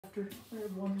after, or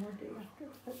one more day after.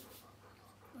 But,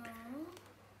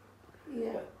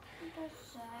 yeah.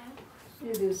 That's sad.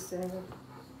 It is sad.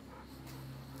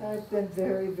 I've been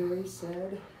very, very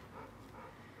sad.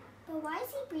 But why is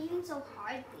he breathing so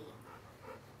hardly?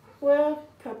 Well,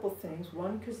 a couple things.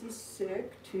 One, because he's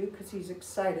sick. Two, because he's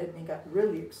excited, and he got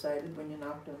really excited when you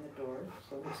knocked on the door,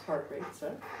 so his heart rate's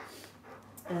up.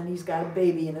 And he's got a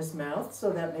baby in his mouth,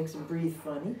 so that makes him breathe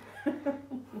funny.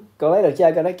 Go later,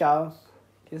 yeah, go let go.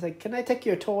 He's like, can I take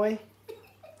your toy?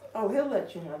 Oh, he'll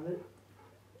let you have it.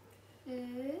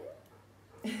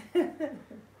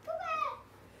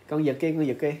 Con giật kia, con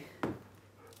giật kia.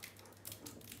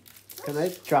 Can I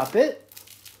drop it?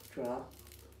 Drop.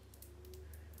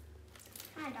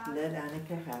 Hi, dog. Let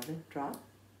Annika have it. Drop.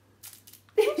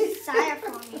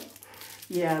 Styrofoam.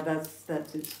 Yeah, that's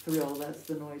its thrill. That's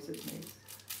the noise it makes.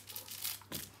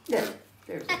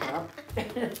 There's a drop.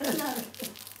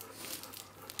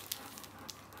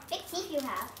 Big teeth you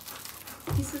have.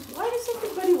 He says, why does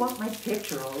everybody want my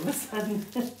picture all of a sudden?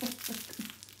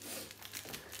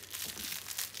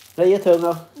 Rất dễ thương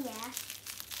không? Yeah.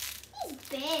 He's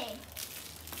big.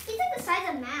 He's like the size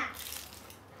of Max.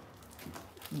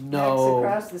 No.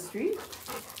 Max across the street?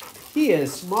 He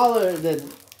is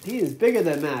bigger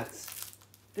than Max.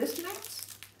 This Max?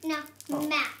 No, Oh.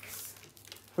 Max.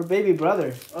 Her baby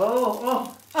brother.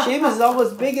 Oh. Shamus is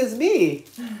almost big as me.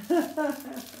 He's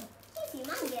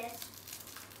humongous.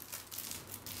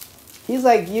 He's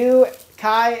like you,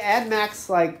 Kai, and Max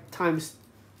like times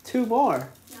 2 more.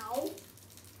 No.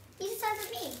 He's the size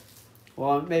of me.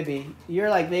 Well, maybe. You're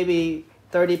like maybe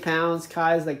 30 pounds.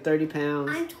 Kai's like 30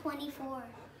 pounds. I'm 24.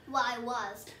 Well, I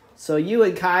was. So you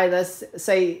and Kai, let's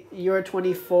say you're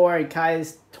 24 and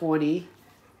Kai's 20.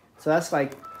 So that's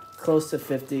like close to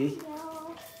 50.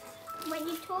 No. When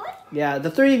you toy? Yeah, the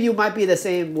 3 of you might be the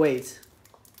same weight.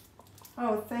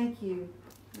 Oh, thank you.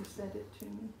 You sent it to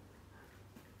me.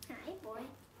 Hi, boy.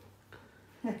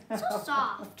 So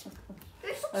soft.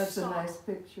 You're so That's soft. a nice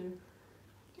picture.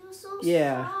 You're so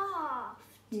Yeah. soft.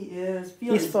 He is.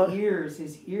 Feel He's his pho- ears.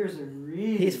 His ears are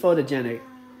really... He's photogenic.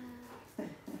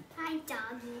 Hi,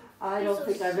 doggy. I don't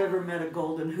think I've ever met a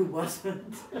golden who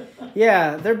wasn't.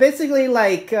 Yeah, they're basically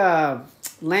like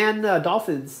land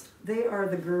dolphins. They are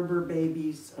the Gerber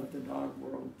babies of the dog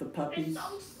world. The You're puppies.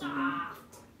 so soft.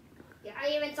 Yeah,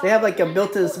 even They have like a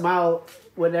built-in smile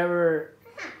whenever,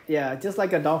 yeah, just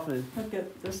like a dolphin. Look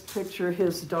at this picture.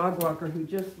 His dog walker who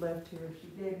just left here. She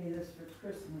gave me this for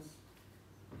Christmas.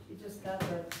 She just got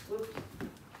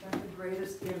the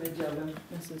greatest image of him.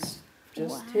 This is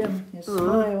just him. His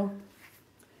smile.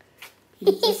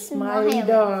 He's a smiley smiling.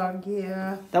 dog.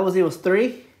 Yeah. That was, he was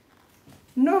 3?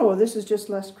 No, this is just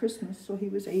last Christmas, so he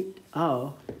was 8.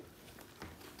 Oh.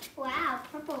 Wow,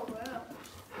 purple room.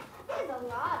 There's a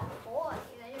lot of toys.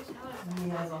 I just noticed. He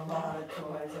has a lot of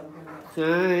toys. I'm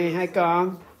gonna. Hi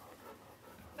con.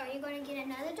 Are you going to get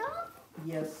another dog?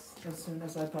 Yes, as soon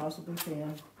as I possibly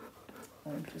can.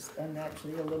 I'm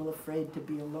actually a little afraid to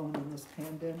be alone in this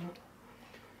pandemic.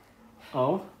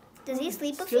 Oh. Does he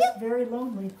sleep It's with you? just very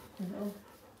lonely, you know.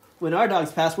 When our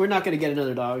dogs pass, we're not going to get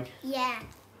another dog. Yeah.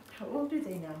 How old are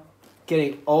they now?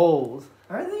 Getting old.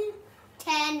 Are they?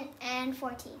 10 and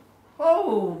 14.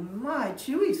 Oh my,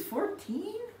 Chewy's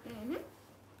 14? Mm-hmm.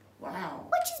 Wow.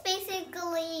 Which is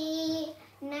basically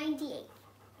 98.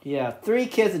 Yeah, 3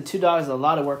 kids and 2 dogs is a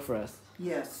lot of work for us.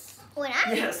 Yes. When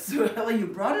I Yes, well, you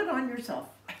brought it on yourself.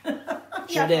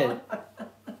 Sure did.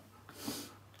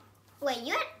 Wait,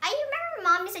 I remember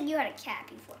Mommy said you had a cat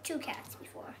before, 2 cats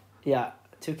before. Yeah,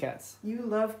 2 cats. You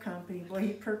love company. Boy, he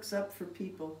perks up for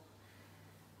people.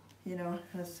 You know,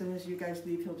 as soon as you guys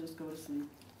leave, he'll just go to sleep.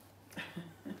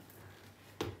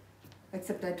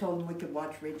 Except I told him we could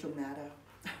watch Rachel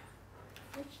Maddow.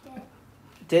 Which day?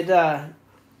 Did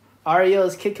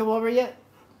Ario's kid come over yet?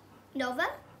 Nova?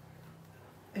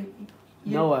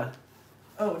 Noah.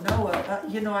 Oh, Noah.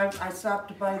 You know, I stopped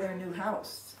to buy their new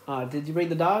house. Did you bring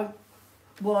the dog?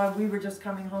 Well, we were just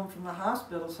coming home from the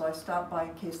hospital, so I stopped by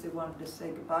in case they wanted to say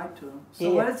goodbye to him. So Yeah.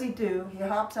 what does he do? He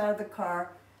hops out of the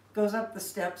car, goes up the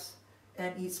steps,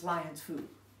 and eats lion's food.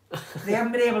 They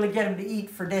haven't been able to get him to eat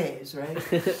for days, right?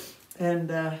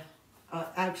 And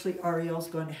actually, Ariel's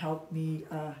going to help me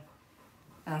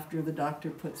after the doctor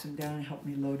puts him down and help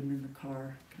me load him in the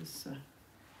car. Cause,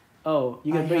 Oh,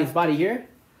 you I gonna bring his have body here?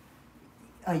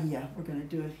 yeah, we're going to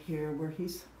do it here where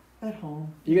he's at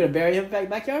home. You gonna bury him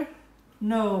backyard?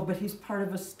 No, but he's part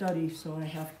of a study, so I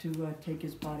have to take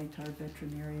his body to our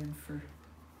veterinarian for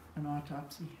an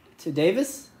autopsy. To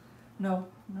Davis? No.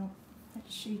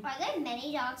 Are there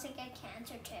many dogs that get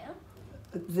cancer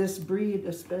too? This breed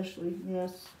especially,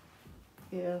 yes.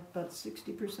 Yeah, about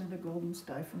 60% of Goldens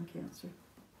die from cancer.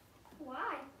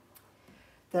 Why?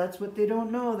 That's what they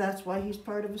don't know. That's why he's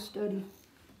part of a study.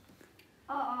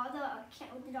 Oh, all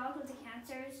the dogs with the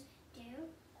cancers do?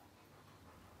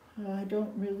 I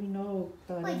don't really know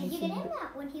about Wait, did you get anything. him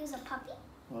that when he was a puppy?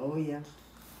 Oh, yeah.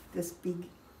 This big.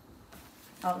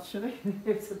 I'll show you.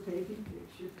 It's a baby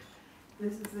picture.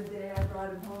 This is the day I brought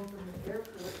him home from the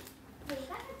airport. Wait, you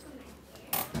got him from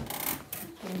here.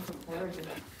 He came from Oregon.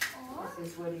 Oh. This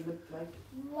is what he looked like.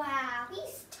 Wow,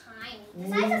 he's tiny. The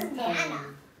size of Nana.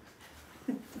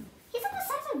 He's like the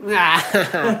size of Yeah.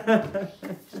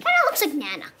 He kind of looks like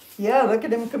Nana. Yeah, look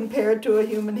at him compared to a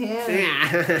human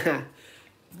hand.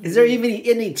 Is there even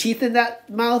any teeth in that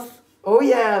mouth? Oh,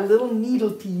 yeah, little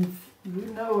needle teeth.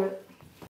 You know it.